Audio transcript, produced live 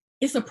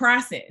it's a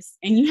process,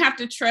 and you have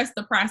to trust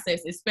the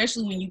process,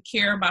 especially when you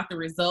care about the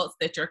results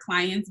that your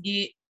clients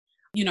get.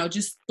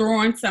 Just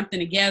throwing something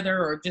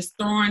together or just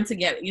throwing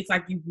together. It's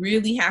like you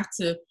really have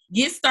to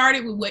get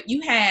started with what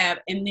you have,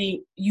 and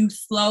then you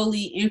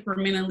slowly,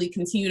 incrementally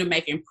continue to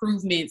make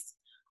improvements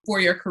for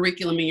your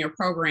curriculum and your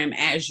program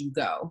as you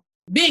go.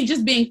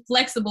 Being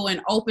flexible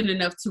and open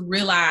enough to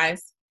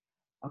realize,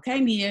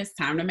 okay, Nia, it's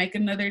time to make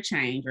another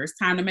change, or it's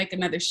time to make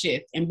another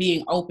shift, and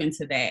being open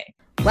to that.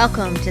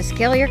 Welcome to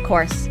Scale Your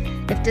Course.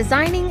 If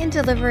designing and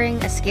delivering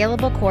a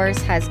scalable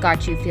course has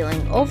got you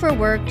feeling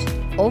overworked,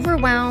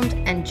 overwhelmed,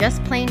 and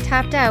just plain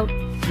tapped out,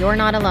 you're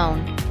not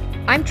alone.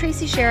 I'm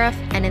Tracy Sheriff,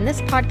 and in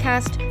this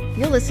podcast,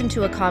 you'll listen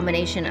to a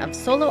combination of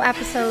solo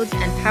episodes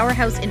and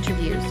powerhouse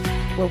interviews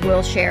where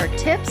we'll share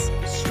tips,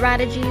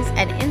 strategies,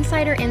 and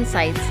insider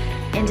insights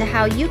into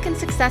how you can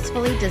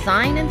successfully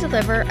design and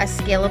deliver a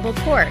scalable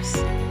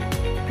course.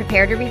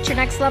 Prepare to reach your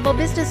next level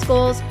business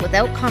goals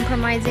without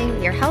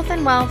compromising your health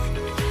and wealth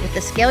with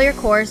the Scale Your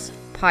Course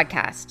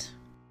podcast.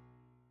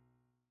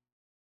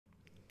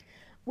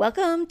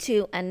 Welcome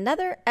to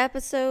another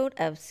episode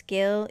of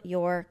Scale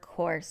Your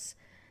Course.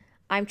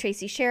 I'm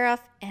Tracy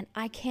Sheriff, and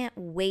I can't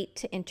wait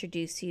to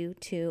introduce you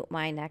to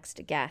my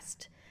next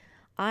guest.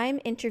 I'm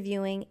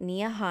interviewing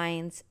Nia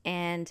Hines,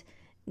 and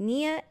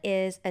Nia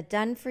is a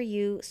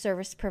done-for-you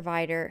service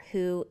provider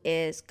who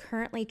is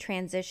currently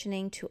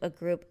transitioning to a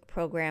group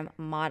program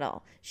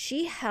model.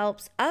 She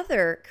helps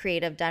other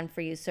creative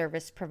done-for-you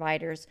service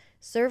providers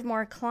serve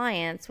more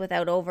clients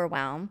without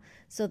overwhelm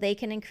so they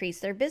can increase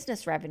their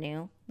business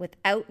revenue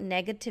without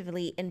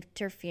negatively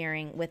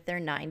interfering with their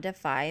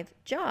 9-to-5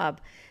 job.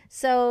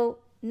 So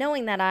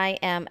knowing that I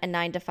am a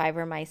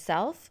 9-to-5er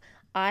myself,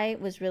 I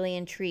was really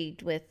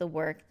intrigued with the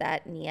work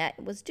that Nia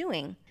was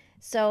doing.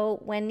 So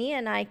when Nia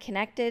and I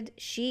connected,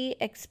 she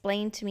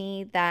explained to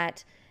me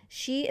that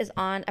she is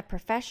on a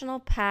professional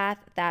path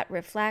that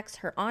reflects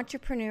her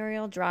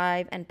entrepreneurial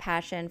drive and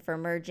passion for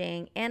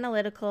merging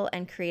analytical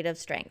and creative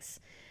strengths.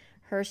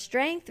 Her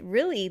strength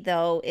really,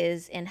 though,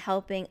 is in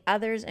helping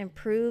others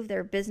improve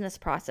their business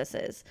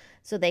processes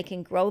so they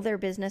can grow their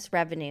business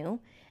revenue.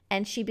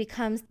 And she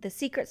becomes the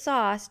secret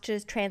sauce to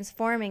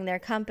transforming their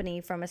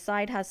company from a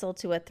side hustle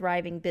to a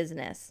thriving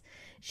business.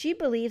 She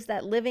believes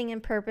that living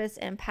in purpose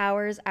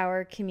empowers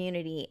our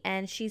community,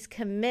 and she's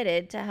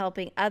committed to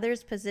helping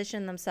others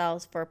position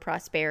themselves for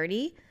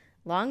prosperity,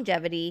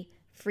 longevity,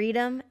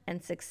 freedom,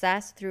 and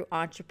success through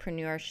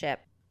entrepreneurship.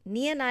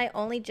 Nia and I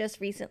only just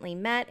recently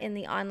met in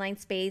the online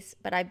space,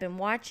 but I've been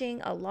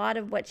watching a lot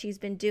of what she's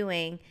been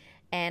doing,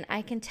 and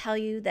I can tell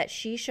you that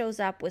she shows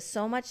up with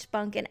so much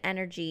spunk and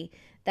energy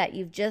that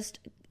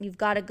you've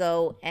got to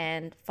go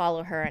and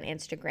follow her on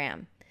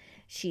Instagram.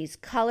 She's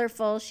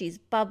colorful, she's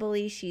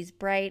bubbly, she's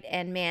bright,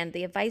 and man,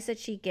 the advice that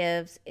she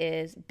gives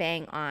is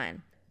bang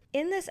on.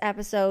 In this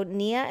episode,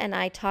 Nia and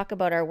I talk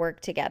about our work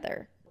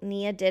together.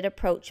 Nia did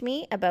approach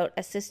me about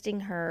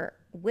assisting her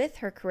with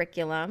her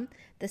curriculum,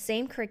 the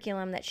same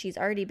curriculum that she's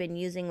already been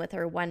using with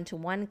her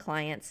one-to-one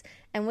clients,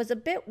 and was a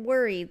bit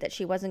worried that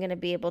she wasn't going to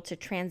be able to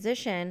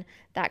transition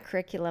that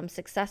curriculum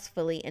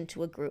successfully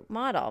into a group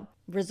model.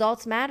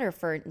 Results matter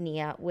for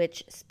Nia,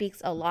 which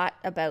speaks a lot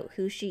about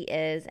who she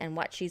is and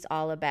what she's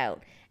all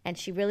about. And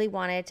she really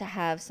wanted to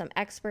have some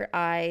expert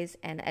eyes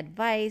and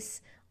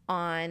advice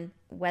on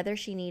whether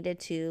she needed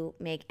to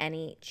make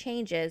any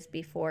changes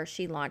before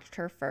she launched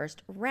her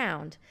first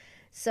round.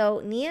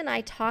 So Nia and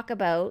I talk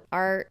about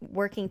our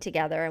working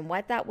together and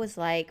what that was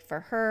like for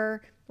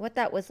her, what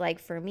that was like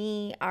for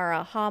me, our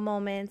aha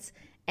moments,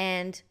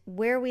 and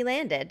where we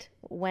landed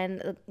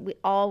when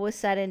all was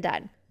said and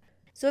done.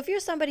 So if you're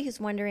somebody who's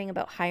wondering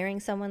about hiring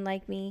someone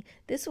like me,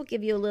 this will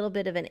give you a little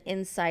bit of an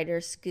insider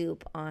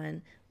scoop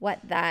on what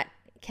that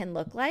can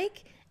look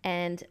like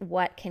and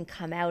what can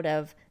come out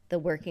of the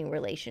working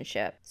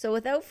relationship. So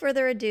without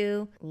further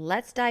ado,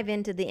 let's dive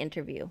into the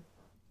interview.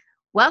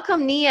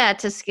 Welcome, Nia,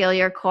 to Scale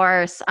Your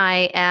Course.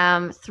 I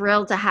am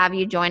thrilled to have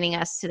you joining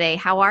us today.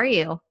 How are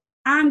you?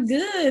 I'm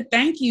good.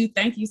 Thank you.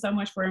 Thank you so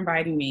much for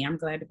inviting me. I'm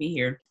glad to be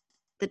here.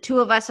 The two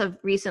of us have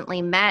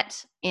recently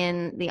met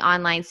in the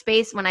online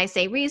space. When I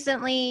say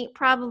recently,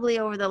 probably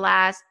over the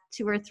last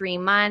 2 or 3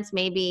 months,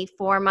 maybe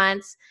 4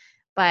 months.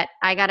 But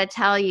I got to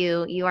tell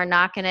you, you are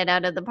knocking it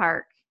out of the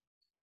park.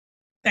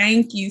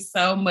 Thank you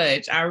so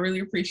much. I really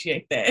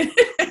appreciate that.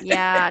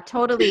 Yeah,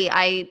 totally.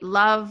 I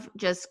love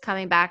just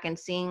coming back and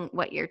seeing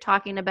what you're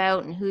talking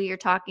about and who you're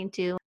talking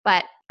to.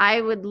 But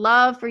I would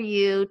love for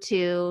you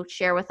to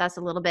share with us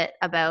a little bit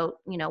about,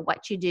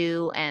 what you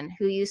do and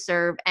who you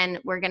serve. And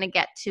we're going to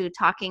get to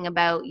talking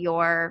about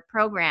your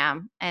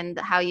program and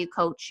how you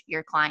coach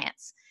your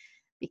clients,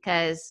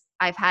 because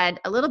I've had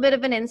a little bit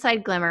of an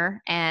inside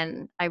glimmer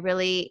and I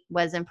really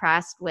was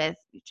impressed with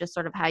just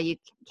sort of how you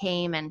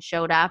came and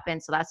showed up.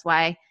 And so that's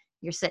why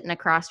you're sitting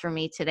across from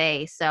me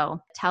today.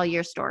 So tell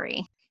your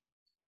story.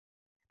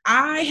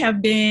 I have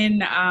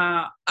been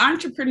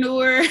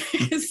entrepreneur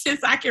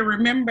since I can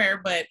remember,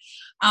 but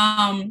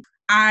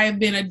I've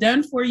been a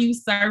done-for-you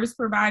service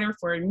provider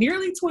for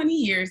nearly 20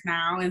 years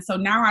now. And so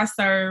now I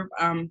serve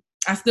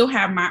I still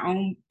have my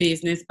own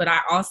business, but I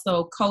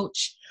also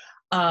coach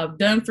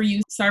done for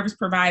you service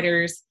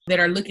providers that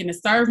are looking to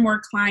serve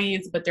more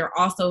clients, but they're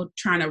also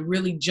trying to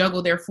really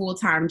juggle their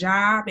full-time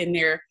job, and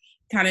they're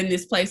kind of in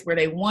this place where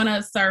they want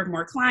to serve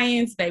more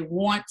clients. They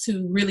want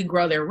to really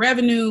grow their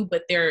revenue,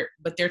 but they're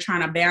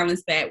trying to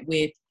balance that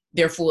with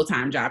their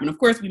full-time job. And of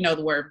course, we know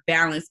the word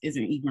balance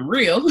isn't even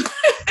real,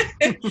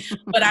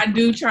 but I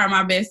do try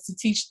my best to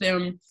teach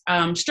them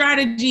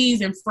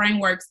strategies and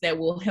frameworks that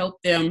will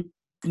help them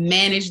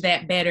manage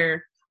that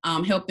better,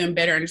 help them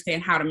better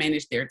understand how to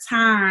manage their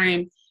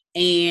time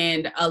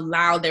and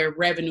allow their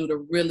revenue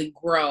to really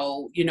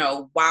grow,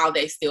 while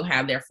they still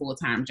have their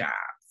full-time job.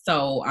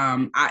 So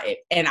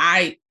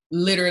I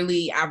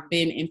literally, I've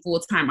been in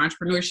full-time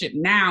entrepreneurship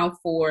now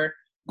for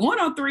going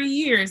on 3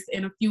 years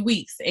in a few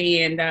weeks.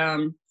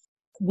 And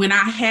when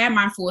I had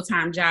my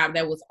full-time job,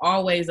 that was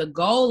always a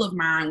goal of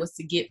mine, was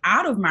to get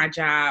out of my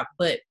job,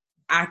 but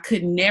I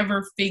could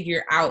never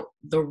figure out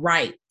the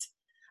right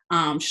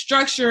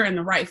structure and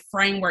the right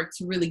framework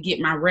to really get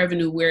my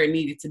revenue where it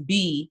needed to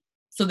be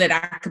so that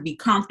I could be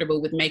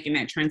comfortable with making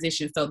that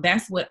transition. So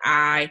that's what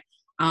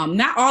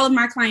not all of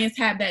my clients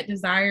have that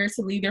desire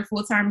to leave their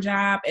full-time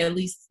job. At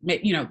least,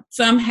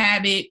 some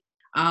have it.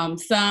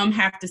 Some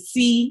have to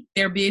see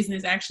their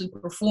business actually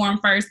perform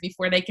first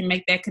before they can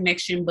make that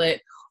connection. But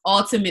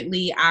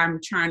ultimately, I'm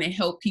trying to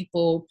help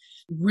people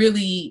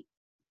really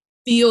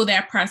feel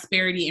that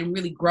prosperity and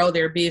really grow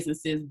their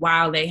businesses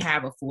while they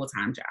have a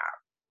full-time job.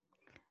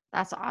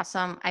 That's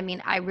awesome. I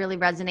mean, I really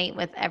resonate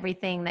with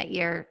everything that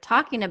you're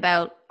talking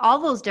about, all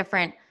those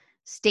different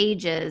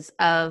stages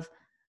of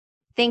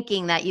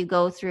thinking that you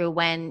go through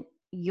when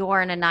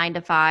you're in a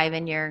 9-to-5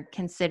 and you're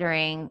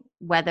considering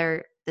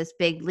whether this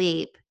big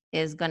leap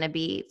is going to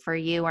be for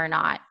you or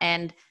not.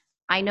 And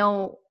I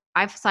know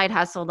I've side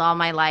hustled all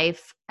my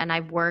life and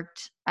I've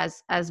worked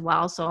as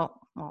well. So,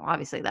 well,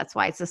 obviously that's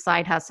why it's a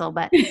side hustle,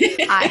 but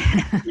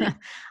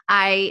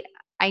I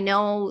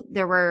know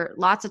there were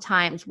lots of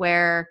times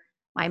where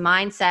my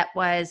mindset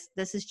was,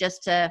 this is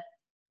just to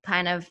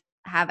kind of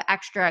have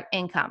extra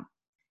income.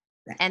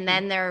 And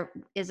then there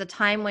is a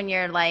time when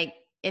you're like,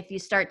 if you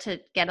start to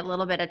get a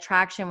little bit of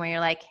traction where you're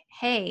like,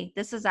 hey,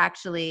 this is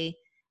actually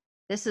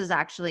going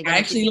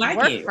to like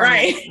work it, for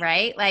right? me,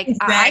 right? Like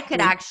Exactly. I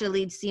could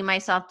actually see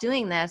myself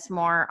doing this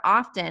more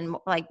often,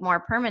 like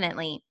more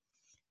permanently.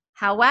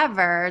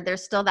 However,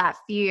 there's still that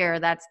fear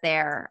that's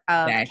there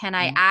of, Exactly. Can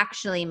I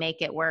actually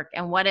make it work?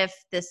 And what if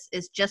this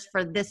is just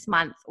for this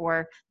month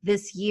or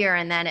this year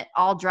and then it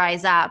all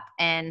dries up?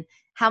 And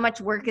how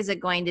much work is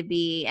it going to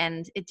be?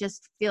 And it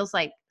just feels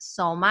like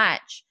so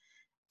much.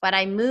 But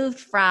I moved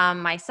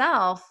from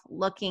myself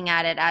looking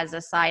at it as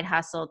a side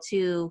hustle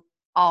to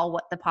all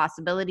what the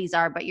possibilities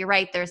are. But you're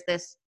right, there's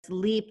this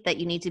leap that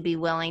you need to be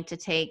willing to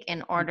take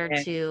in order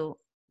to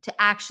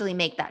actually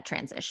make that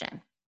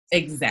transition.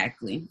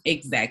 Exactly.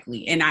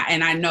 And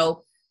I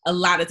know a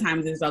lot of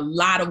times there's a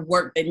lot of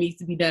work that needs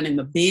to be done in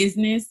the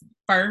business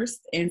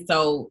first. And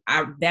so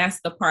that's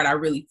the part I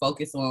really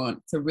focus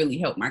on to really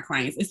help my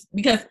clients. It's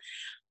because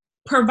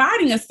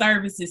providing a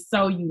service is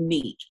so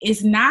unique.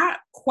 It's not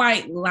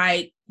quite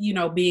like,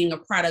 being a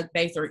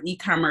product-based or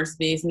e-commerce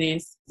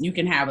business. You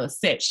can have a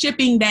set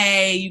shipping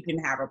day. You can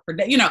have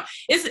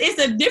it's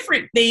a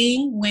different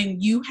thing when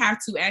you have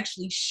to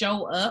actually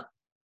show up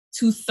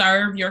to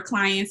serve your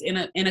clients in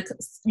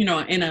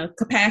a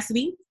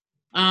capacity.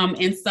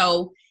 And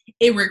so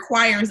it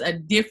requires a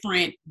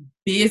different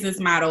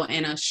business model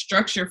and a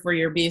structure for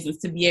your business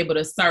to be able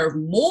to serve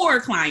more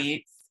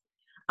clients,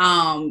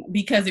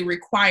 because it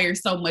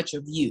requires so much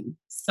of you.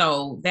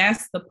 So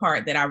that's the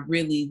part that I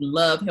really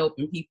love,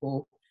 helping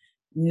people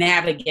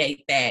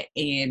navigate that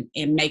and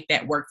make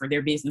that work for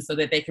their business so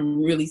that they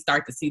can really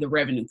start to see the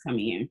revenue come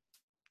in.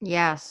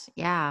 Yes.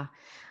 Yeah.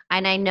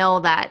 And I know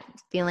that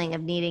feeling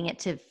of needing it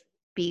to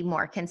be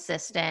more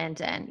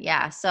consistent. And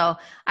yeah, so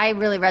I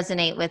really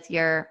resonate with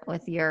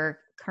your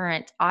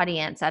current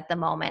audience at the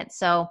moment.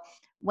 So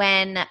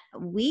when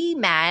we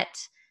met,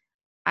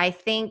 I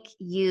think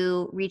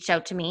you reached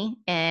out to me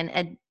in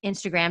an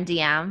Instagram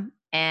DM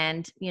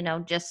and,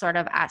 just sort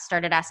of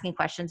started asking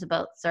questions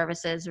about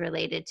services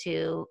related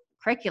to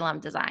curriculum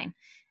design.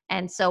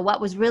 And so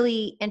what was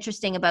really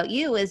interesting about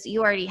you is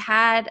you already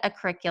had a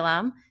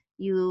curriculum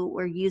you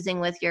were using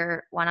with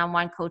your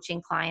one-on-one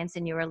coaching clients,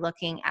 and you were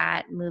looking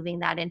at moving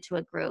that into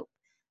a group.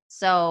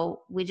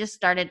 So we just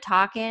started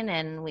talking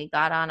and we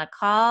got on a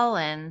call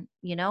and,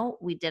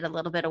 we did a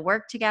little bit of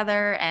work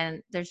together,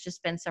 and there's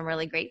just been some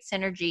really great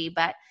synergy.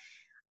 But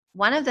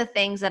one of the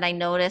things that I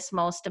notice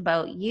most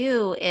about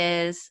you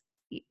is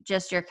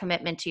just your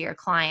commitment to your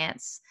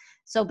clients.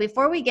 So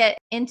before we get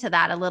into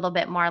that a little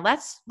bit more,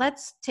 let's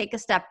take a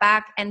step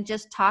back and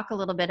just talk a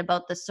little bit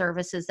about the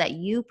services that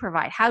you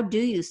provide. How do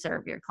you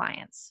serve your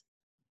clients?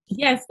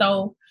 Yes.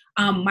 So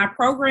my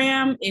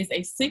program is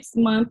a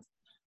 6-month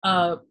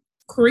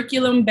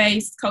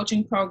curriculum-based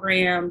coaching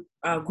program,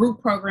 group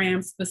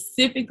program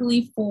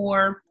specifically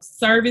for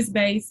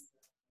service-based,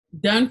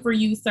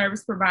 done-for-you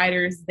service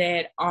providers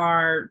that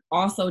are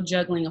also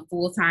juggling a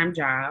full-time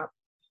job.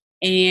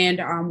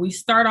 And we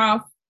start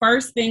off,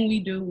 first thing we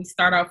do, we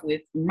start off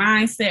with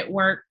mindset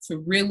work to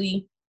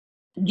really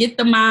get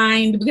the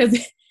mind,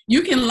 because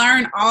you can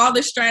learn all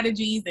the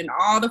strategies and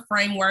all the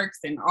frameworks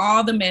and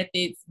all the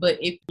methods, but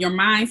if your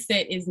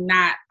mindset is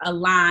not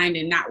aligned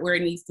and not where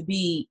it needs to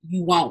be,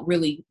 you won't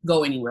really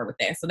go anywhere with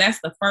that. So that's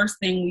the first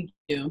thing we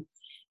do.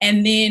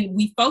 And then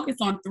we focus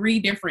on 3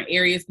 different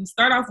areas. We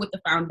start off with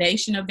the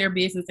foundation of their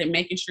business and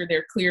making sure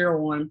they're clear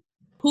on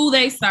who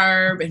they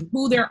serve and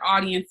who their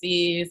audience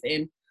is,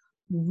 and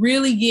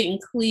really getting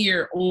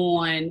clear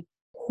on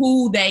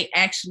who they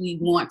actually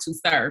want to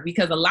serve.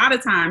 Because a lot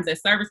of times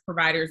as service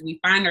providers,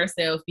 we find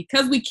ourselves,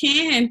 because we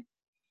can,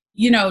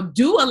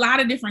 do a lot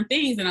of different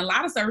things. And a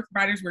lot of service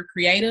providers were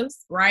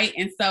creatives, right?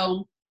 And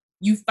so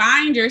you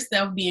find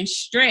yourself being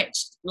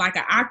stretched like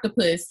an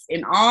octopus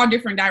in all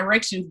different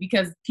directions,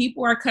 because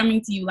people are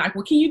coming to you like,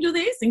 well, can you do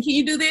this? And can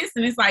you do this?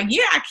 And it's like,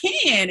 yeah, I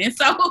can. And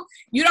so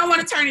you don't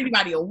want to turn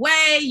anybody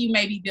away. You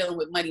may be dealing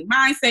with money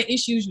mindset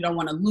issues. You don't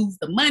want to lose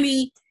the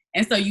money.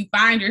 And so you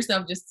find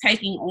yourself just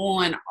taking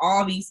on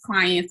all these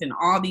clients and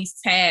all these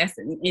tasks,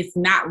 and it's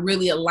not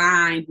really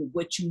aligned with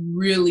what you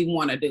really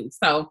want to do.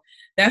 So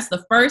that's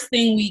the first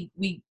thing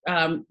we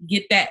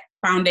get that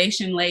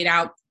foundation laid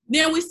out.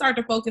 Then we start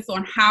to focus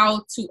on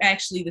how to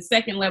actually, the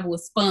second level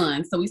is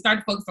fun. So we start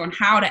to focus on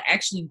how to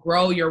actually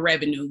grow your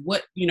revenue,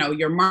 what,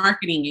 your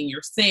marketing and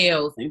your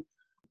sales, and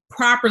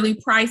properly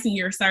pricing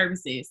your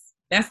services.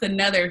 That's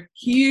another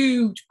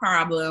huge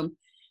problem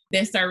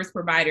that service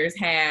providers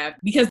have,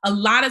 because a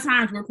lot of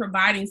times we're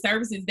providing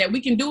services that we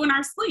can do in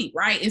our sleep,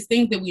 right? It's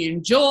things that we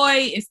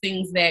enjoy. It's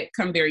things that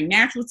come very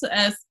natural to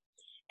us.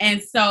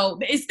 And so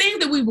it's things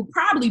that we would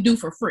probably do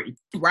for free,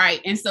 right?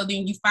 And so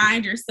then you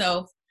find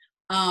yourself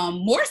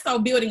more so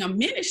building a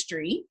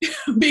ministry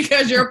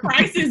because your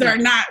prices are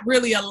not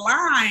really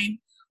aligned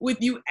with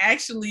you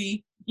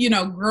actually,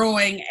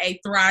 growing a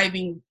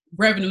thriving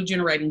revenue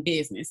generating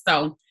business.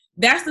 So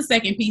that's the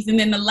second piece. And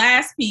then the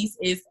last piece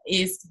is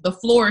the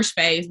flourish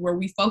phase, where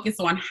we focus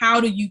on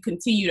how do you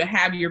continue to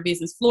have your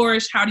business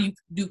flourish? How do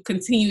you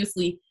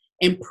continuously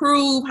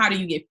improve? How do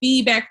you get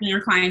feedback from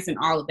your clients and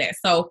all of that?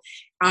 So,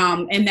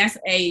 and that's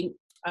a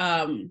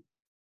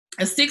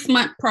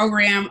 6-month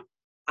program.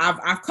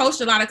 I've coached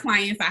a lot of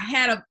clients. I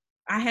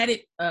had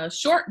it a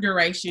short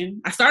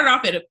duration. I started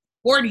off at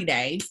 40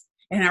 days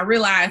and I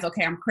realized,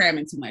 okay, I'm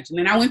cramming too much. And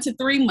then I went to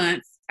 3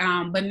 months.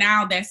 But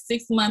now that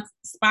 6-month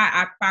spot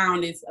I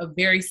found is a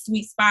very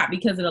sweet spot,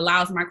 because it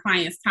allows my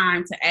clients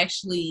time to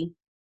actually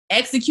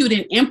execute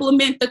and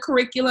implement the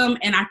curriculum,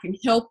 and I can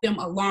help them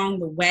along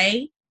the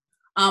way,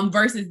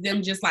 versus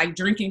them just like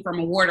drinking from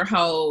a water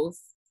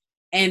hose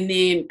and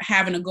then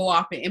having to go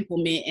off and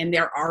implement and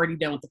they're already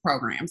done with the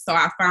program. So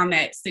I found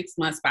that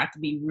 6-month spot to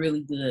be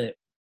really good.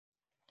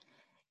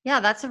 Yeah,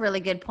 that's a really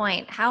good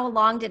point. How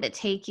long did it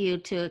take you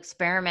to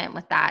experiment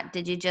with that?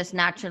 Did you just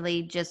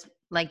naturally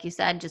like you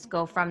said, just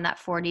go from that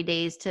 40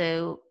 days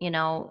to,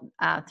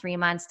 3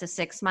 months to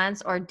 6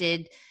 months? Or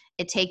did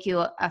it take you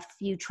a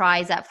few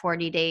tries at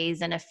 40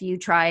 days and a few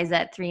tries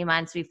at 3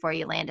 months before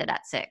you landed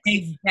at 6?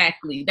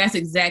 Exactly. That's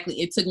exactly.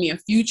 It took me a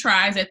few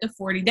tries at the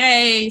 40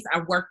 days.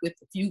 I worked with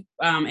a few,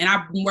 and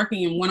I've been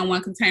working in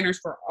one-on-one containers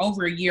for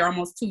over a year,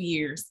 almost 2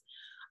 years.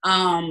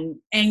 And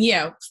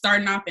yeah,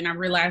 starting off, and I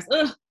realized,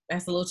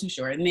 that's a little too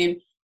short. And then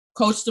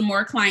coached some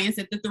more clients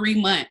at the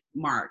 3-month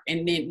mark.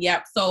 And then,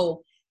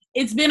 so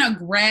it's been a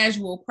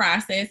gradual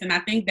process. And I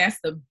think that's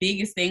the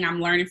biggest thing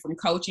I'm learning from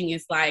coaching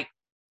is like,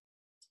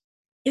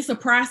 it's a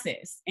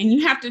process, and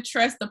you have to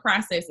trust the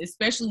process,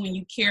 especially when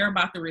you care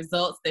about the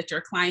results that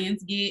your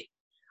clients get.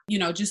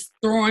 Just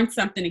throwing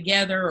something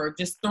together or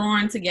just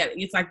throwing together.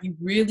 It's like you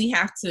really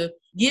have to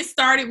get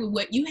started with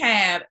what you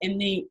have,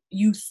 and then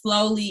you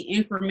slowly,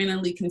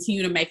 incrementally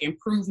continue to make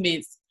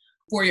improvements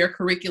for your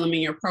curriculum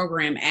and your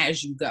program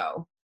as you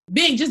go.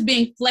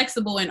 Being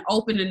flexible and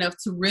open enough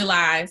to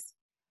realize,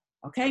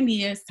 okay,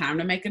 Mia, it's time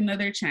to make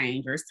another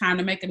change, or it's time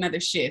to make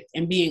another shift,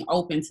 and being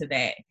open to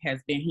that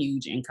has been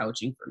huge in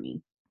coaching for me.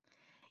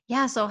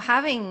 Yeah. So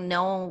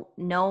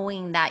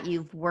knowing that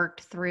you've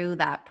worked through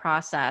that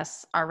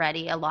process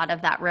already, a lot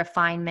of that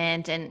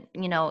refinement and,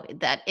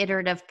 that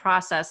iterative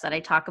process that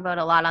I talk about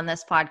a lot on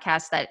this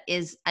podcast, that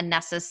is a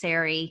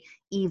necessary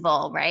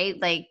evil,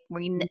 right? Like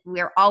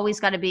we're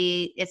always got to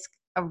be, it's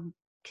a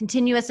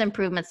continuous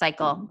improvement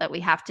cycle that we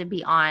have to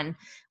be on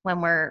when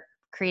we're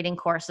creating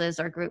courses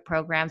or group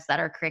programs that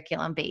are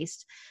curriculum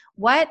based.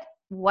 What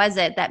was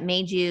it that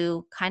made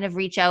you kind of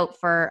reach out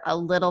for a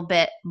little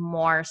bit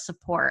more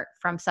support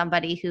from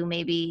somebody who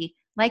maybe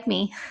like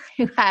me,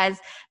 who has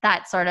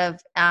that sort of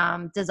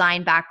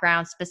design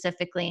background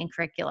specifically in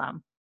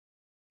curriculum?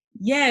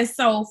 Yeah.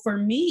 So for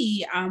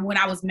me, when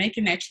I was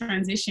making that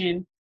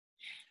transition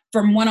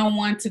from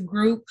one-on-one to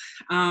group,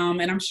 and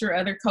I'm sure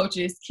other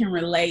coaches can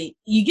relate,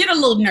 you get a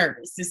little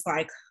nervous. It's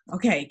like,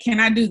 okay,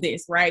 can I do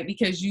this, right?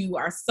 Because you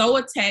are so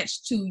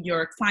attached to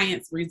your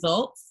client's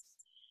results.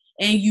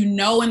 And in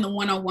the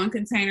one-on-one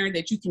container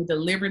that you can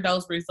deliver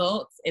those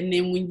results. And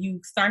then when you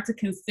start to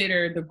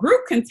consider the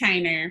group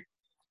container,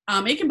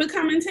 it can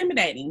become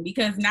intimidating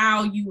because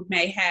now you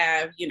may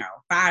have,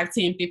 5,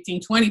 10,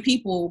 15, 20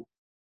 people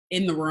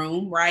in the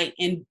room, right?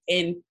 And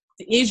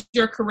is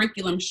your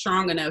curriculum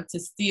strong enough to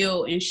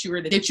still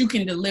ensure that you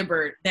can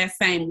deliver that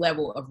same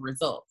level of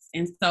results?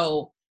 And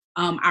so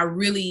I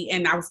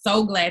was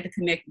so glad to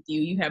connect with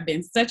you. You have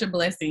been such a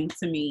blessing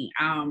to me,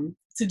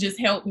 to just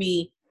help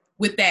me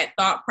with that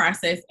thought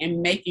process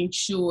and making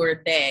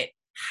sure that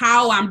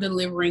how I'm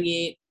delivering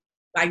it,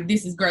 like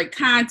this is great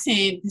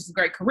content, this is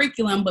great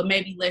curriculum, but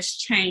maybe let's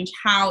change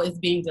how it's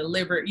being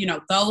delivered.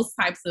 Those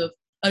types of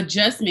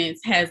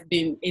adjustments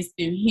it's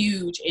been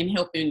huge in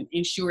helping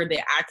ensure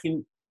that I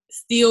can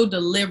still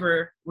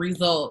deliver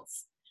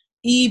results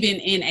even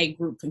in a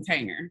group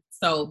container.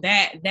 So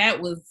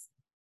that was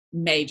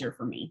major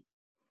for me.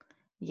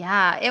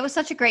 Yeah, it was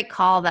such a great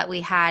call that we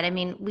had. I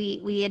mean,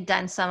 we had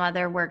done some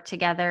other work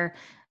together,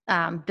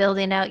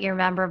 building out your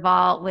member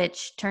vault,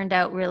 which turned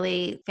out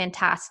really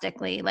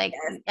fantastically. Like,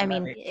 Yes, I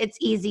mean, it's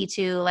easy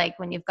to, like,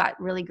 when you've got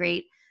really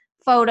great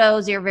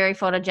photos, you're very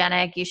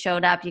photogenic, you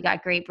showed up, you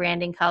got great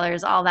branding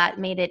colors, all that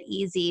made it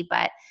easy.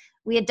 But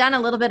we had done a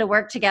little bit of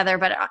work together.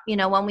 But,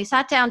 when we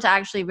sat down to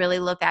actually really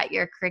look at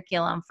your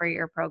curriculum for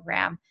your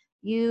program,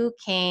 you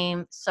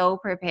came so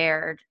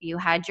prepared. You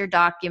had your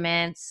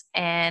documents,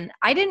 and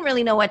I didn't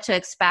really know what to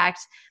expect.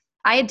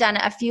 I had done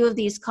a few of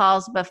these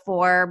calls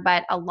before,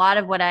 but a lot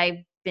of what I've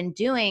been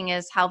doing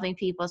is helping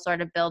people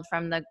sort of build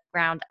from the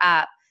ground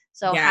up.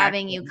 So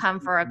having you come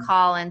for a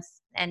call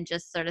and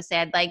just sort of say,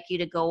 I'd like you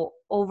to go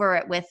over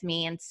it with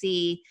me and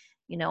see,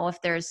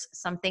 if there's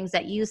some things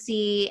that you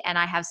see, and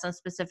I have some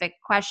specific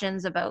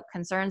questions about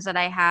concerns that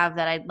I have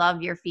that I'd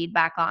love your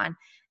feedback on.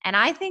 And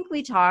I think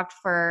we talked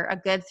for a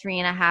good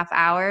 3.5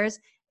 hours,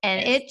 and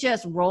yes. it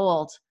just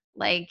rolled.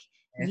 Like,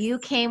 Yes. You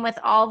came with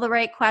all the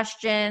right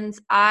questions.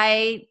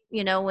 I,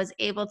 was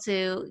able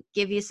to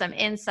give you some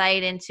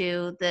insight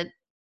into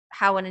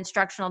how an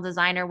instructional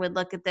designer would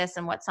look at this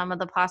and what some of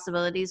the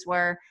possibilities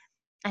were.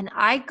 And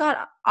I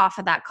got off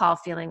of that call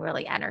feeling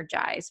really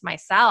energized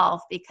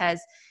myself because,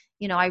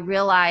 I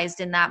realized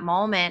in that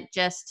moment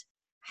just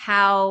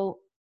how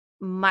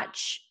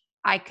much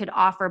I could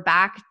offer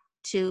back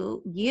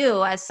to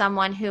you as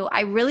someone who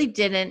I really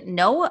didn't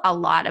know a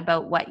lot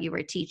about what you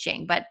were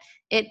teaching, but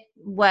it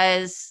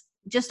was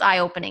just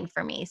eye-opening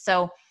for me.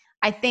 So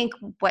I think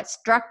what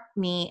struck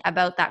me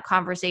about that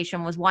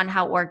conversation was, one,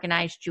 how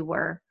organized you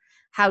were,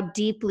 how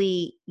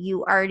deeply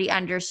you already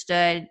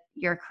understood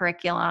your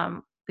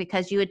curriculum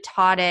because you had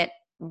taught it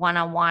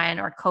one-on-one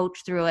or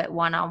coached through it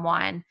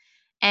one-on-one.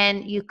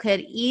 And you could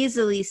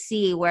easily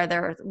see where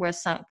there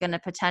was going to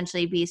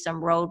potentially be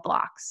some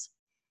roadblocks.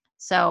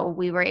 So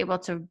we were able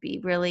to be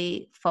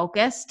really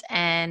focused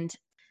and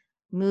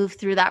move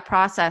through that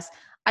process.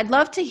 I'd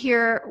love to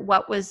hear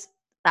what was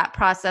that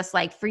process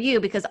like for you,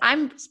 because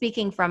I'm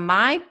speaking from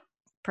my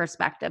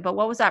perspective, but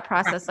what was that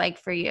process like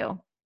for you?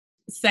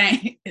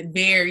 Same,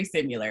 very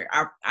similar.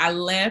 I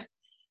left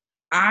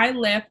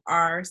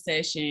our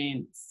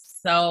session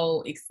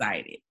so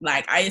excited.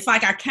 It's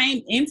like I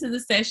came into the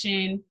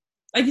session,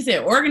 like you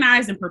said,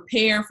 organized and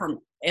prepared from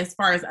as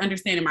far as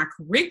understanding my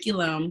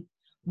curriculum,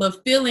 but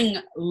feeling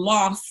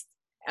lost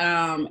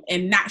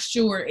and not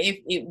sure if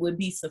it would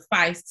be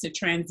suffice to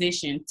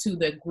transition to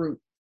the group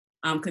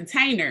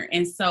container.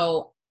 And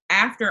so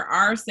after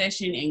our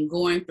session and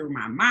going through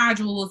my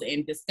modules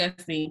and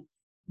discussing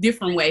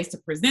different ways to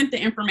present the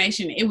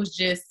information, it was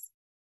just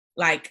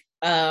like,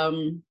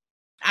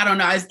 I don't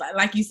know. It's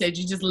like you said,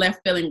 you just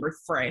left feeling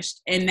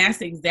refreshed, and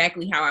that's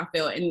exactly how I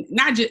felt. And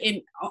not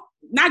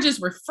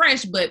just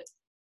refreshed, but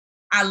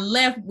I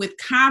left with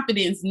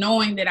confidence,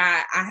 knowing that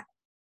I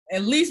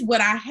at least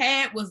what I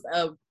had was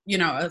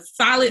a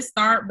solid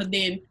start, but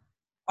then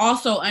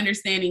also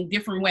understanding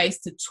different ways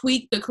to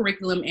tweak the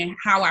curriculum and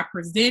how I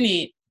present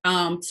it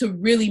to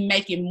really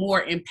make it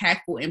more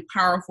impactful and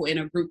powerful in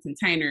a group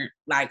container.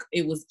 Like,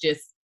 it was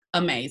just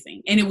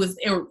amazing. And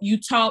you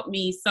taught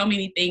me so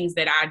many things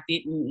that I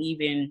didn't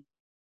even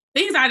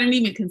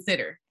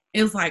consider.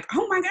 It was like,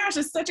 oh my gosh,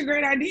 it's such a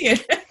great idea.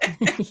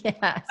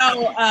 Yeah.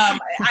 So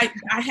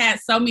I had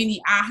so many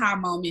aha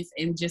moments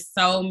and just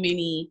so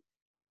many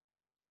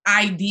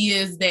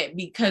ideas that,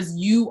 because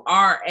you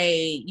are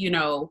a,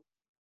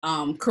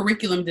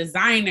 curriculum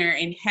designer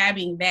and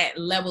having that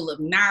level of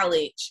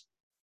knowledge,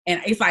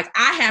 and it's like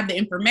I have the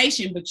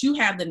information, but you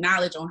have the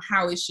knowledge on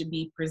how it should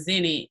be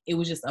presented. It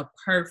was just a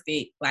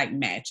perfect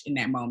match in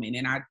that moment.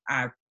 And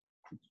I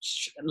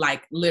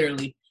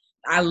literally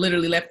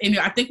left. And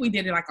I think we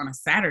did it on a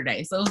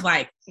Saturday. So it was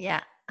like,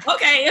 yeah.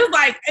 Okay. It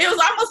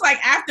was almost like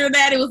after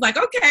that, it was like,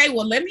 okay,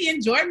 well, let me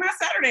enjoy my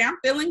Saturday. I'm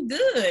feeling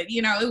good.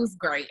 It was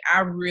great.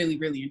 I really,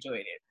 really enjoyed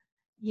it.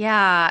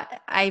 Yeah,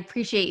 I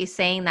appreciate you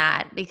saying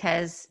that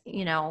because,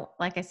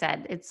 like I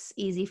said, it's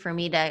easy for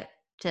me to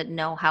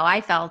know how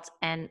I felt.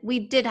 And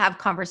we did have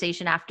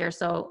conversation after.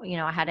 So,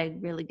 I had a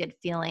really good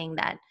feeling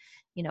that,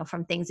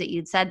 from things that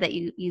you'd said, that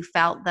you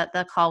felt that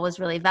the call was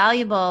really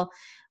valuable.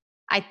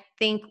 I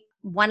think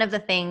one of the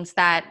things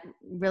that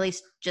really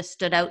just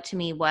stood out to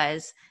me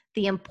was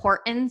the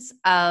importance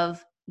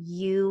of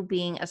you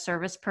being a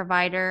service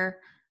provider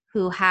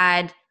who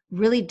had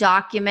really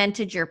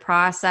documented your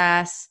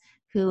process,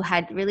 who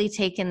had really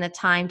taken the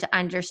time to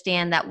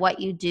understand that what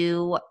you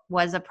do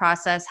was a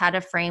process, had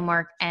a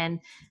framework, and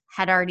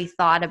had already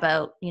thought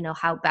about,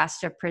 how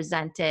best to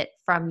present it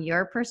from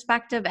your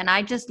perspective. And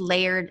I just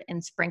layered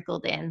and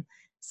sprinkled in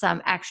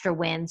some extra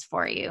wins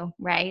for you,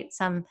 right?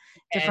 Some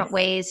different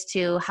ways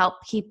to help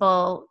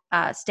people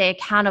stay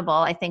accountable,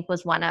 I think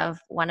was one of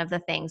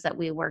the things that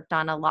we worked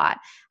on a lot.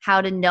 How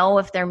to know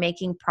if they're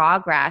making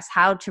progress,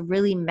 how to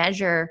really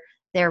measure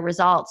their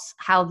results,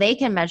 how they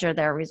can measure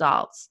their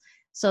results,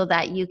 so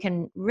that you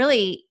can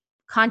really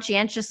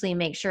conscientiously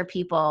make sure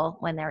people,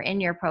 when they're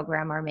in your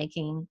program, are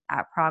making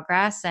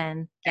progress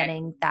and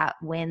getting that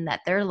win that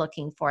they're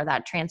looking for,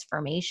 that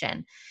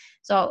transformation.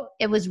 So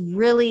it was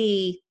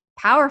really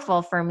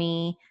powerful for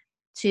me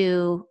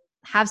to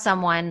have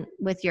someone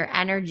with your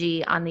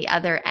energy on the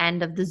other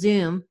end of the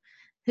Zoom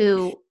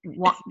who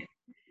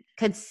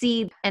could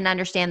see and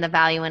understand the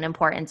value and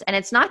importance. And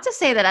it's not to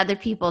say that other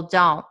people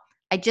don't.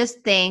 I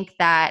just think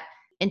that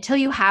until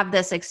you have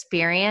this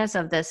experience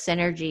of this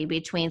synergy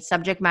between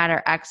subject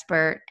matter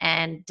expert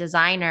and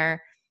designer,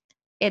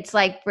 it's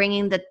like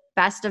bringing the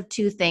best of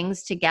two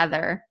things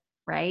together,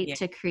 right? Yeah.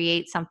 To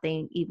create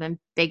something even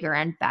bigger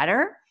and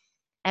better.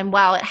 And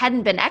while it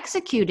hadn't been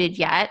executed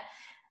yet,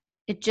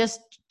 it just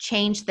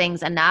changed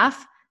things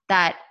enough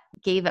that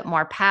gave it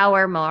more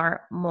power,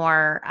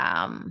 more.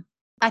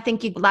 I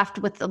think you left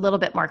with a little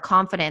bit more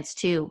confidence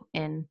too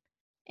in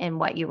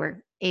what you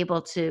were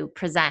able to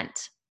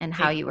present and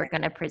how you were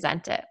going to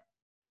present it.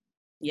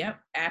 Yep,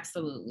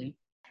 absolutely.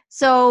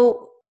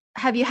 So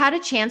have you had a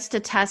chance to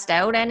test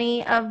out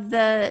any of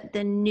the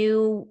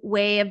new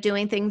way of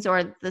doing things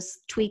or the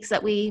tweaks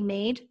that we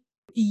made?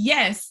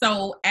 Yes.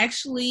 So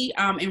actually,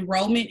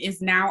 enrollment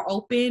is now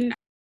open.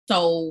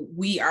 So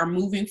we are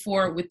moving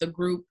forward with the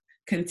group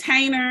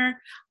container,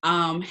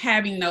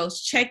 having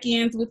those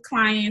check-ins with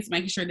clients,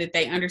 making sure that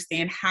they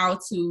understand how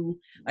to,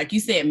 like you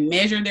said,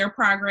 measure their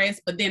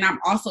progress. But then I'm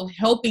also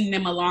helping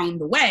them along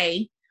the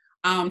way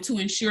to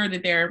ensure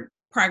that their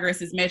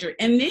progress is measured.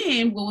 And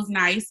then what was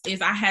nice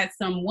is I had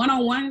some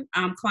one-on-one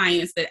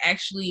clients that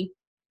actually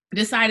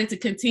decided to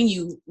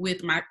continue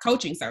with my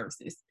coaching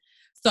services.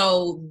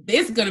 So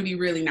this is going to be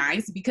really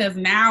nice because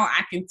now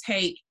I can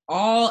take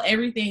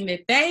everything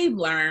that they've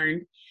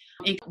learned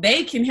and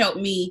they can help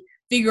me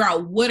figure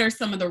out what are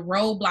some of the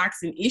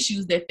roadblocks and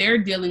issues that they're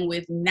dealing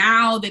with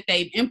now that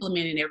they've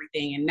implemented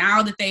everything and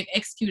now that they've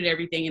executed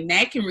everything. And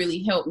that can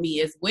really help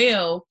me as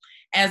well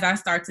as I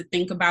start to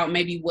think about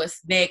maybe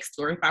what's next,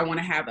 or if I want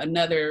to have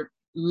another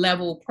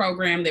level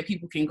program that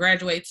people can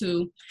graduate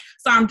to.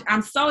 So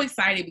I'm so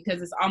excited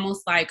because it's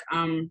almost like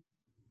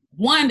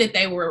one, that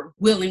they were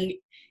willing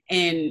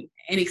and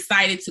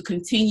excited to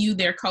continue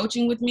their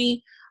coaching with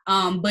me.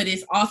 But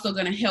it's also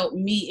going to help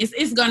me.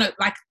 It's going to,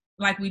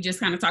 like we just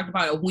kind of talked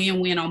about, a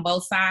win-win on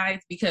both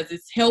sides, because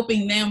it's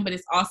helping them, but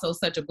it's also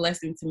such a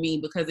blessing to me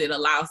because it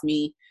allows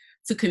me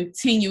to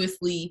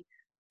continuously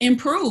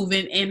improve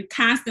and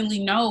constantly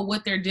know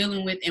what they're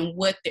dealing with and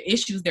what the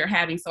issues they're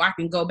having, so I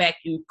can go back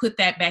and put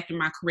that back in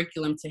my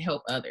curriculum to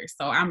help others.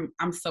 So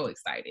I'm so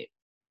excited.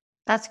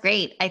 That's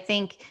great. I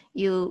think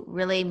you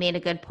really made a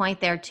good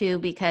point there too,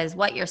 because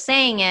what you're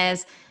saying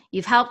is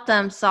you've helped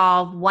them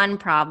solve one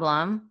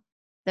problem.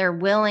 They're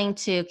willing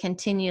to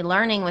continue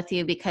learning with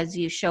you because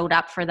you showed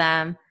up for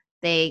them.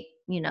 They,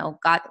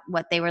 got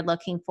what they were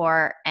looking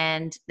for,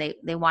 and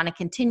they want to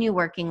continue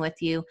working with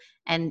you.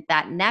 And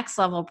that next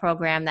level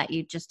program that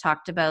you just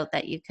talked about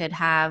that you could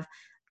have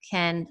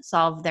can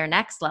solve their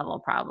next level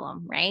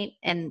problem, right?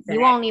 And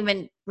you won't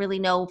even really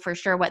know for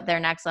sure what their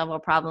next level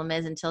problem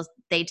is until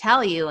they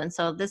tell you. And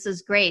so this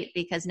is great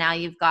because now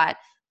you've got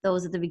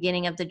those at the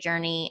beginning of the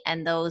journey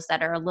and those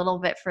that are a little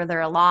bit further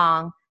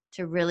along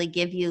to really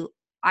give you,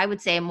 I would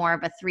say, more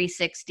of a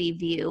 360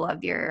 view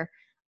of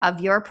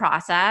your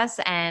process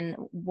and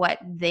what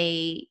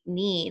they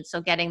need. So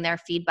getting their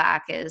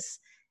feedback is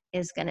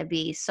going to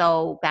be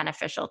so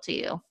beneficial to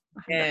you.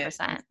 100%. Yes,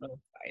 I'm so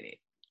excited.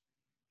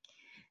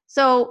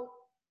 So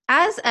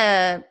as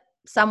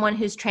someone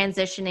who's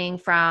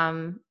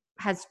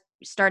has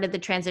started the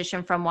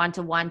transition from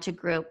one-to-one to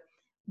group,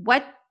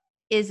 what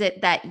is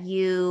it that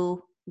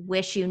you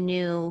wish you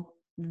knew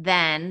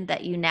then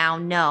that you now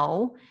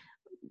know?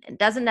 It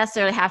doesn't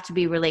necessarily have to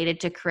be related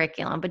to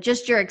curriculum, but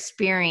just your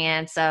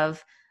experience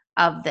of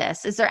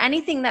this. Is there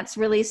anything that's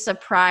really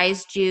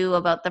surprised you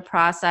about the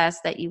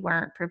process that you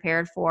weren't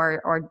prepared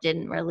for or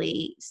didn't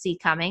really see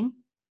coming?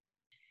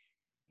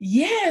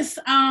 Yes,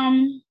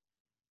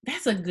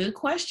 that's a good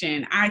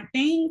question. I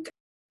think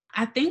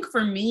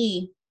for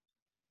me,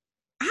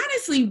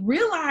 honestly,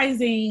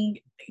 realizing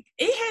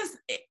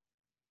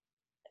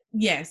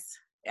yes,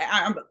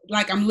 I'm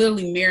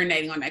literally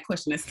marinating on that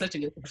question. That's such a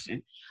good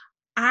question.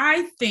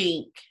 I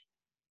think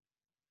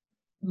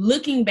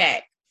looking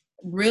back,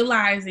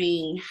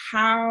 realizing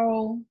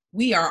how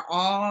we are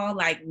all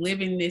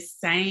living this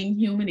same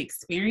human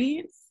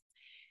experience,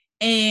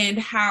 and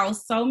how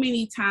so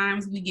many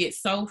times we get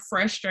so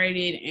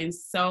frustrated and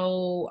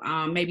so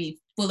maybe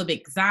full of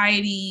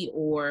anxiety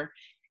or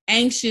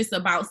anxious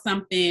about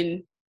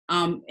something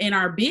in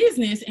our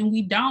business, and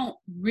we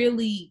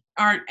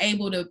aren't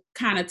able to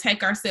kind of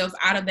take ourselves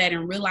out of that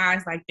and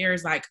realize like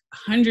there's like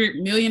 100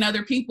 million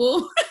other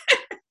people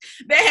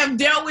that have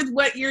dealt with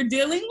what you're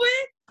dealing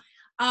with.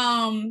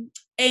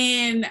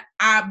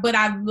 But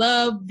I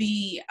love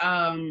the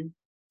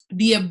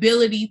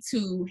ability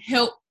to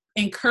help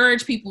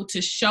encourage people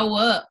to show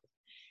up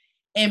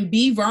and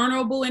be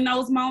vulnerable in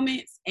those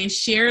moments and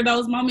share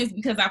those moments,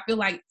 because I feel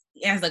like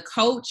as a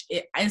coach,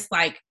 it's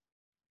like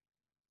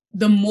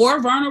the more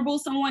vulnerable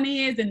someone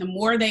is and the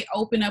more they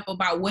open up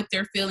about what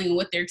they're feeling and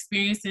what they're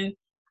experiencing,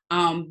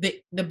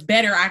 the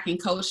better I can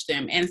coach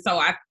them. And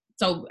so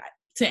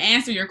to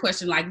answer your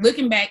question, like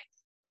looking back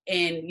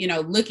and,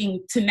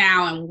 looking to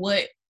now, and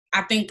what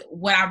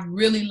I've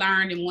really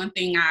learned, and one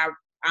thing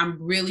I'm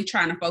really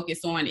trying to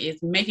focus on is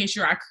making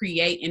sure I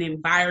create an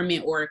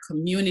environment or a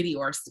community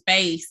or a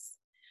space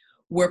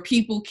where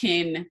people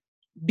can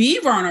be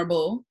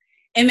vulnerable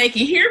and they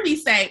can hear me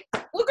say,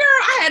 well, girl,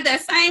 I had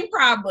that same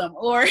problem,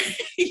 or,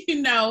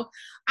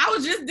 I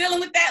was just dealing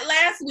with that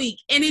last week.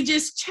 And it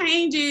just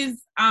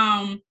changes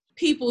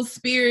people's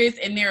spirits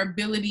and their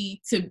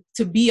ability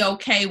to be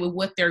okay with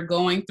what they're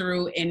going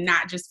through and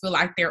not just feel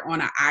like they're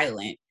on an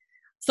island.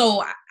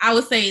 So I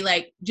would say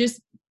like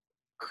just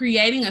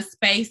creating a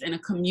space and a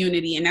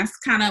community. And that's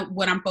kind of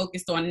what I'm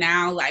focused on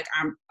now. Like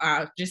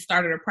I'm just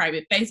started a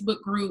private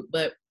Facebook group,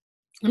 but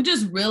I'm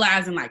just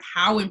realizing like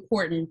how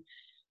important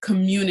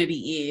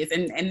community is.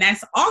 And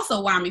that's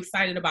also why I'm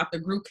excited about the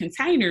group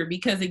container,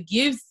 because it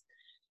gives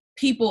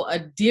people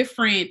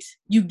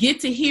you get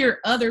to hear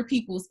other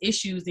people's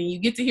issues and you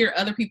get to hear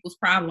other people's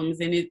problems,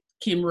 and it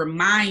can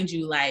remind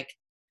you like,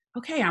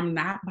 okay, I'm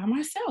not by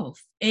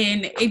myself.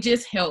 And it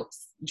just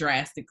helps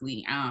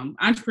drastically.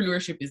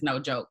 Entrepreneurship is no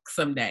joke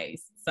some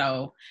days.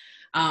 So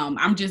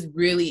I'm just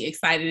really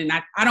excited.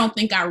 And I don't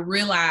think I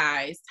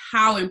realized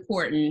how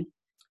important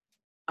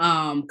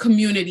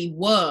community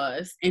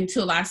was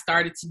until I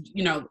started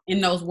to,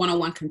 in those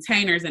one-on-one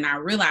containers. And I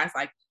realized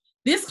like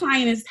this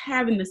client is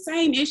having the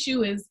same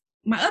issue as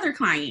my other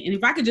client. And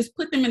if I could just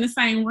put them in the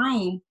same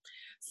room.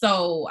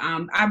 So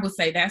I would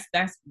say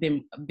that's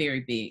been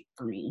very big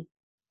for me.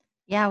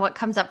 Yeah. What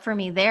comes up for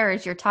me there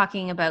is you're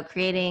talking about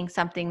creating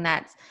something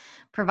that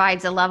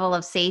provides a level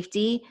of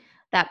safety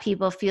that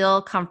people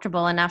feel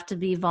comfortable enough to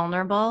be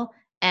vulnerable,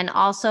 and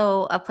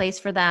also a place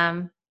for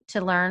them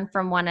to learn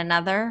from one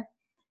another.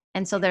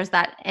 And so there's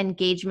that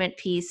engagement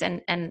piece,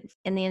 and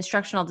in the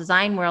instructional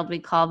design world, we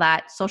call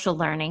that social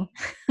learning.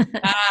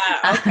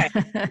 Okay.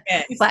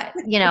 Yes. But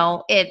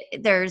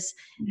there's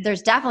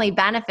definitely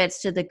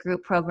benefits to the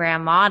group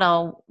program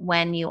model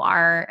when you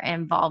are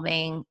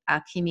involving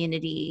a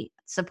community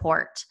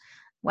support.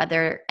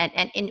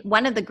 And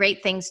one of the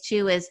great things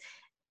too is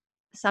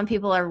some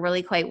people are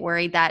really quite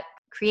worried that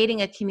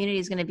creating a community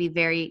is going to be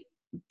very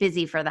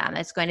busy for them.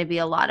 It's going to be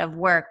a lot of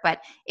work.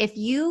 But if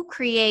you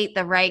create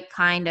the right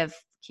kind of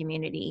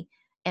community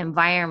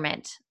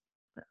environment,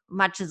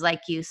 much as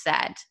like you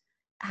said,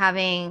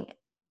 having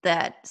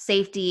the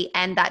safety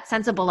and that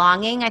sense of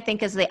belonging, I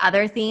think is the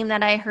other theme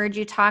that I heard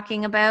you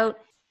talking about.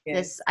 Yes.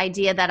 This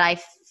idea that I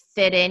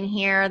fit in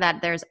here,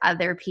 that there's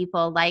other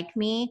people like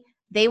me,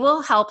 they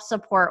will help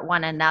support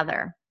one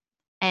another.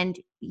 And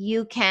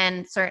you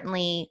can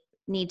certainly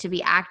need to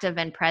be active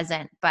and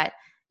present, but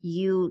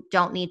you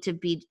don't need to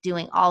be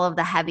doing all of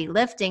the heavy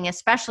lifting,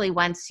 especially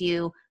once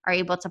you are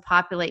able to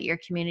populate your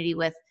community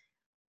with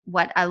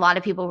what a lot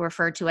of people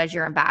refer to as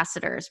your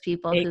ambassadors,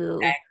 people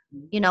exactly.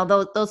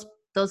 Who,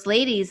 those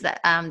ladies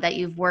that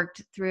you've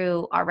worked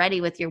through already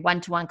with your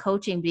one-to-one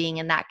coaching, being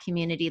in that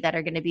community, that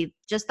are going to be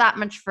just that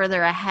much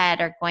further ahead,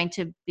 are going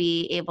to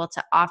be able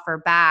to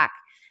offer back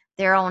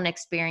their own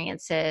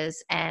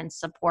experiences and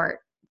support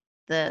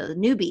the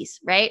newbies,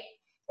 right?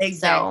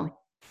 Exactly. So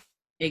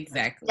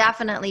exactly.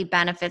 Definitely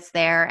benefits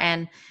there.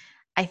 And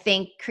I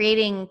think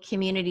creating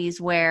communities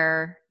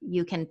where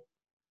you can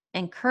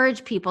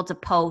encourage people to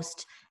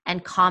post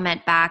and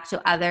comment back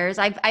to others.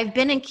 I've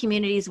been in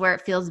communities where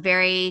it feels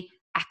very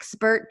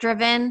expert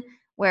driven,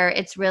 where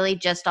it's really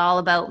just all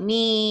about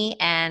me,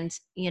 and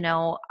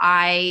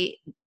I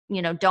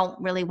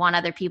don't really want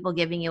other people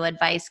giving you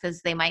advice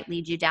because they might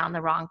lead you down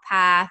the wrong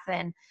path.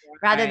 And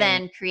rather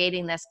than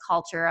creating this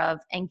culture of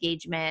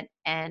engagement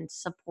and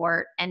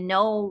support, and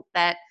know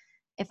that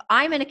if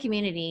I'm in a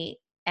community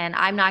and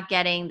I'm not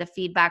getting the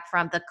feedback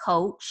from the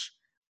coach,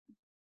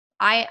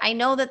 I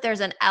know that there's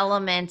an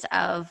element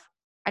of,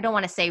 I don't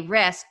want to say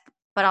risk,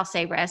 but I'll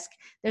say risk.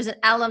 There's an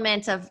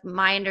element of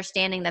my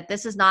understanding that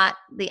this is not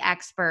the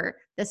expert.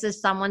 This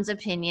is someone's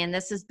opinion.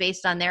 This is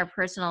based on their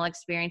personal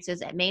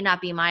experiences. It may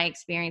not be my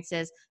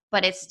experiences,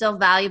 but it's still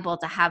valuable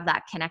to have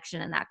that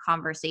connection and that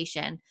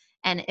conversation.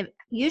 And it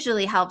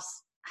usually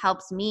helps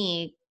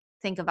me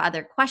think of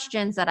other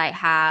questions that I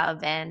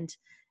have, and,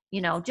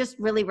 just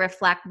really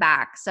reflect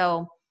back.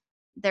 So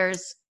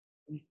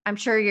I'm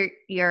sure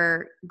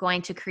you're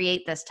going to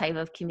create this type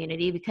of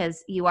community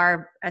because you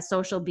are a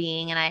social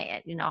being, and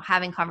I,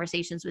 having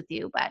conversations with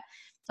you. But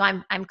so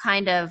I'm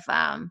kind of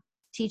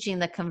teaching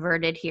the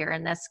converted here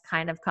in this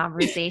kind of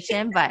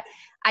conversation, but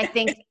I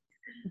think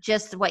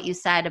just what you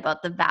said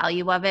about the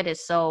value of it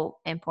is so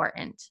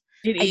important.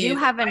 It I do is.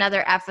 have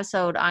another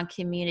episode on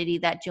community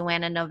that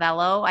Joanna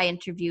Novello, I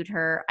interviewed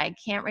her. I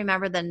can't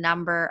remember the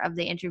number of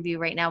the interview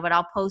right now, but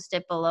I'll post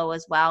it below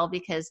as well,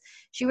 because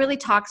she really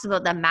talks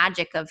about the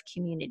magic of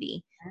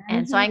community.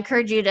 And so I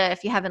encourage you to,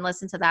 if you haven't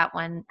listened to that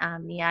one,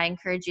 Mia, I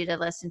encourage you to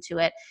listen to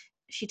it.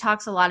 She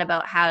talks a lot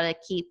about how to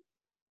keep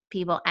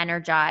people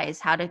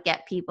energized, how to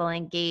get people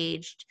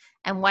engaged,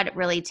 and what it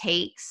really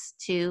takes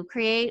to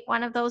create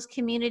one of those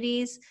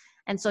communities.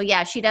 And so,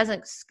 yeah, she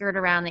doesn't skirt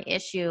around the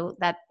issue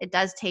that it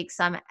does take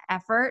some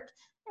effort,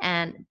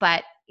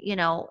 but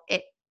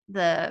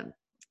the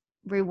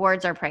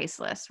rewards are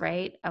priceless,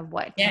 right? Of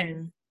what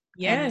can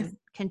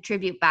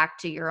contribute back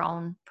to your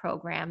own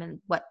program, and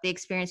what the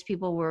experience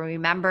people will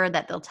remember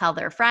that they'll tell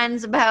their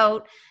friends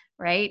about,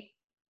 right?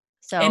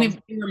 So, and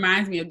it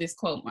reminds me of this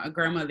quote my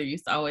grandmother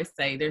used to always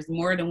say: "There's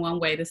more than one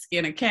way to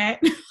skin a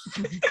cat."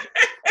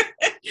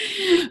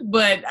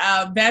 But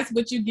that's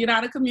what you get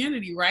out of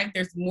community, right?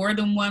 There's more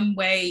than one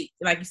way.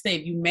 Like you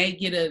said, you may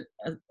get a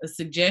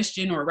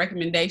suggestion or a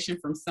recommendation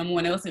from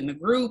someone else in the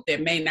group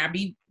that may not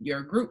be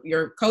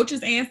your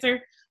coach's answer.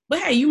 But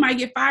hey, you might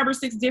get 5 or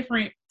 6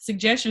 different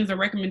suggestions or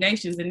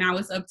recommendations. And now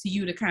it's up to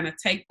you to kind of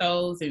take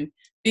those and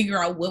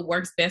figure out what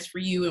works best for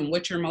you and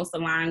what you're most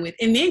aligned with.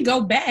 And then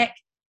go back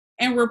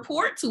and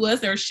report to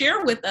us or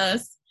share with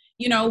us,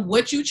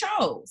 what you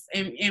chose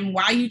and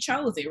why you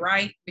chose it,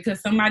 right?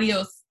 Because somebody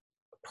else,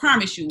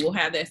 promise you, will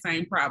have that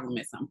same problem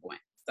at some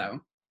point. So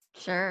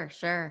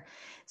sure.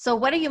 So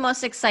what are you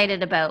most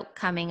excited about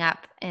coming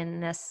up in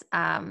this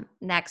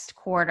next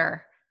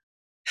quarter?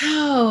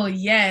 Oh,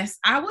 yes.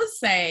 I would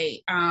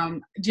say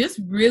just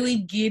really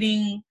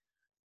getting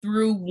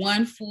through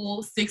one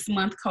full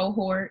 6-month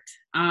cohort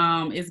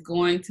is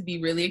going to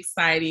be really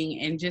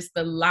exciting. And just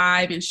the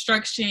live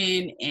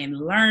instruction and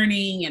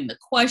learning and the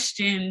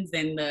questions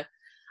and the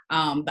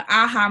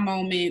aha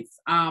moments,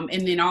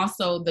 and then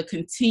also the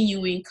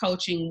continuing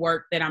coaching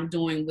work that I'm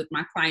doing with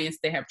my clients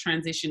that have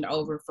transitioned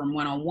over from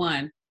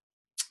one-on-one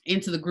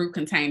into the group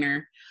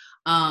container,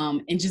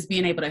 and just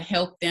being able to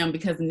help them,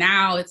 because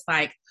now it's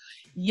like,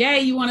 yay,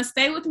 you want to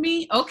stay with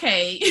me?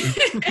 Okay,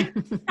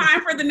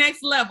 time for the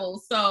next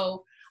level.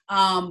 So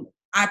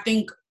I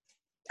think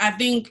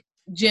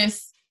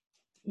just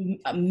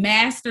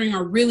mastering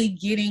or really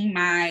getting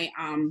my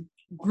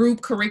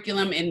group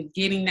curriculum and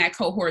getting that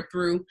cohort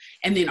through,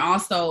 and then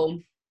also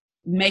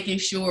making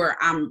sure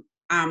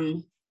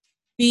I'm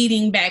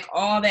feeding back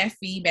all that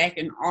feedback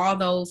and all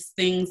those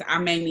things I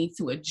may need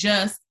to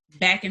adjust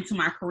back into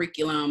my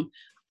curriculum,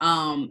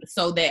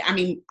 so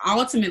that,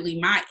 ultimately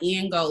my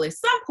end goal at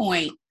some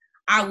point,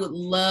 I would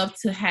love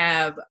to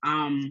have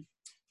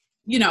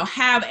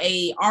have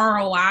a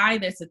ROI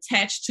that's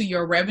attached to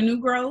your revenue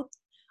growth,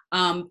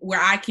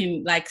 where I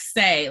can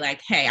say,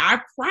 hey,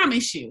 I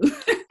promise you,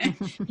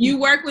 you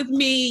work with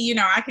me,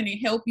 I can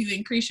help you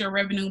increase your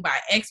revenue by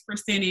X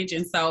percentage.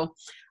 And so,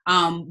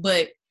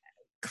 but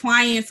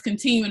clients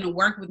continuing to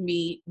work with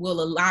me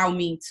will allow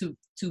me to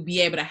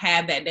be able to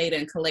have that data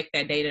and collect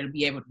that data to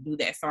be able to do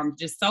that. So I'm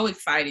just so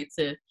excited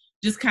to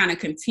just kind of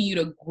continue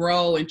to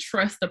grow and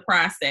trust the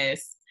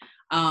process,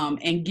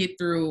 and get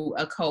through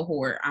a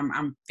cohort.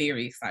 I'm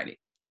very excited.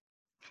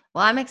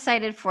 Well, I'm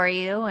excited for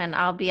you, and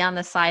I'll be on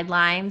the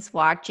sidelines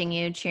watching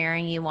you,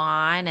 cheering you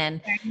on.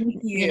 And, Thank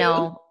you.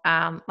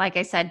 Like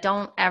I said,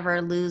 don't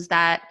ever lose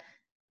that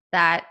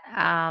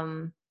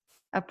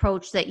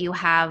approach that you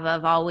have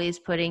of always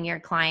putting your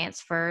clients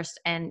first.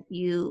 And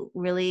you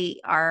really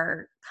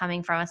are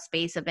coming from a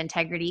space of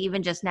integrity,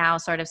 even just now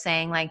sort of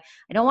saying I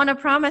don't want to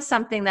promise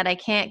something that I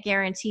can't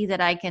guarantee that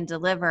I can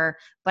deliver,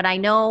 but I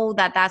know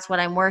that that's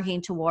what I'm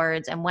working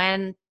towards. And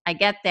when I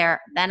get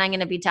there, then I'm going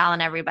to be telling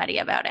everybody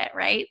about it.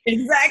 Right.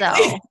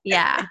 Exactly. So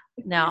yeah,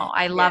 no,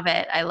 I love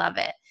it. I love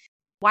it.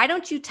 Why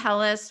don't you tell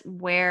us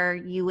where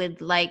you would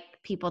like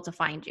people to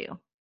find you?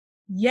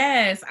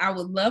 Yes, I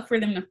would love for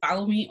them to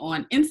follow me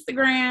on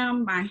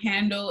Instagram. My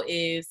handle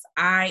is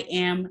I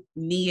am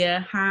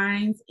Nia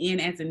Hines, N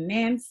as in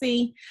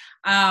Nancy.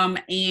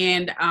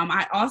 And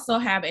I also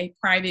have a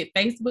private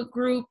Facebook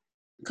group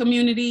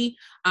community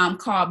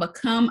called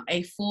Become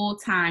a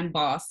Full-Time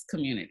Boss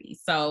Community.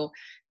 So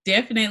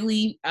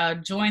definitely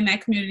join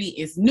that community.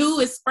 It's new,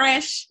 it's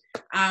fresh.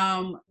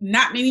 Not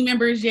many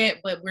members yet,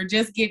 but we're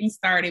just getting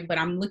started. But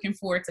I'm looking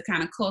forward to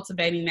kind of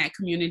cultivating that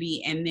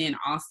community. And then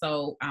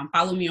also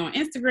follow me on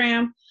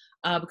Instagram,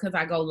 because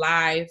I go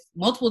live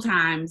multiple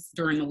times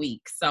during the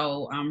week.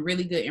 So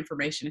really good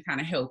information to kind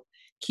of help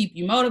keep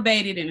you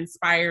motivated and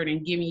inspired,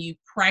 and giving you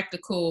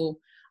practical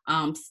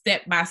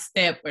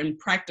step-by-step and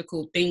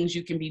practical things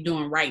you can be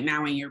doing right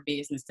now in your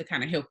business to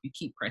kind of help you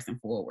keep pressing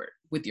forward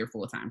with your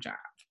full-time job.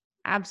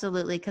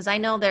 Absolutely. Because I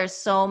know there's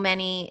so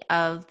many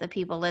of the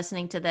people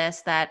listening to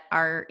this that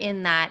are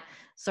in that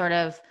sort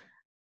of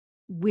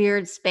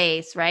weird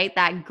space, right?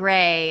 That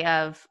gray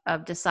of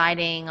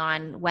deciding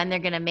on when they're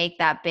going to make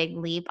that big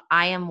leap.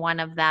 I am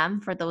one of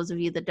them, for those of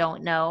you that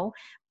don't know.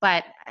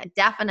 but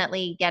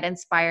definitely get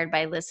inspired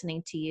by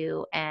listening to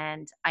you.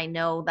 And I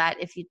know that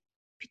if you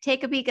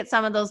take a peek at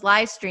some of those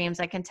live streams,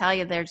 I can tell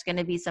you there's going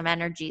to be some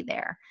energy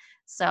there.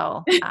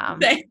 So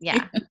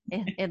yeah,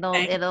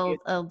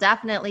 it'll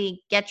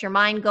definitely get your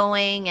mind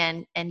going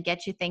and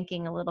get you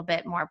thinking a little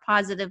bit more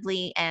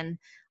positively and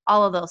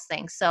all of those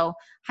things. So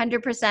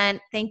 100%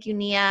 thank you,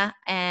 Nia.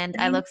 And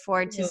I look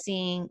forward to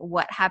seeing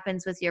what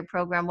happens with your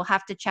program. We'll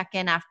have to check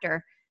in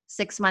after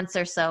 6 months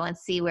or so and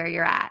see where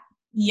you're at.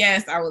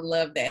 Yes, I would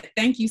love that.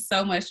 Thank you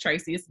so much,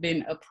 Tracy. It's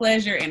been a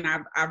pleasure. And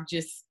I've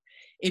just,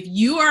 if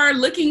you are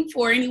looking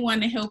for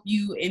anyone to help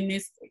you in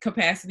this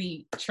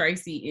capacity,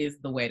 Tracy is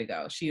the way to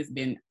go. She has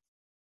been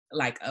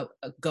like a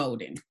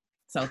golden.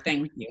 So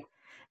thank you.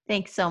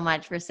 Thanks so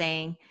much for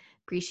saying.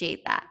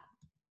 Appreciate that.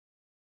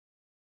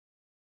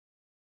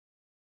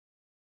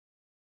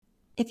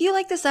 If you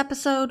like this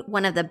episode,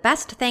 one of the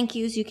best thank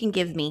yous you can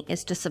give me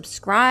is to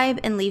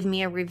subscribe and leave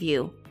me a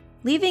review.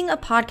 Leaving a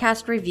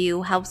podcast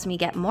review helps me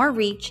get more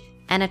reach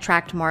and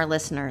attract more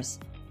listeners.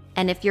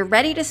 And if you're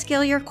ready to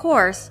scale your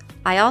course,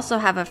 I also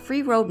have a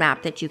free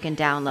roadmap that you can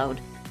download.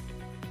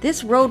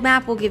 This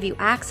roadmap will give you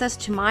access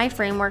to my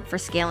framework for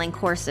scaling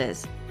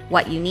courses,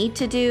 what you need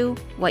to do,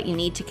 what you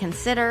need to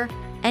consider,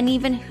 and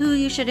even who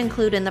you should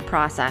include in the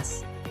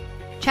process.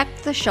 Check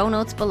the show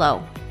notes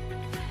below.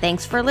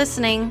 Thanks for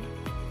listening.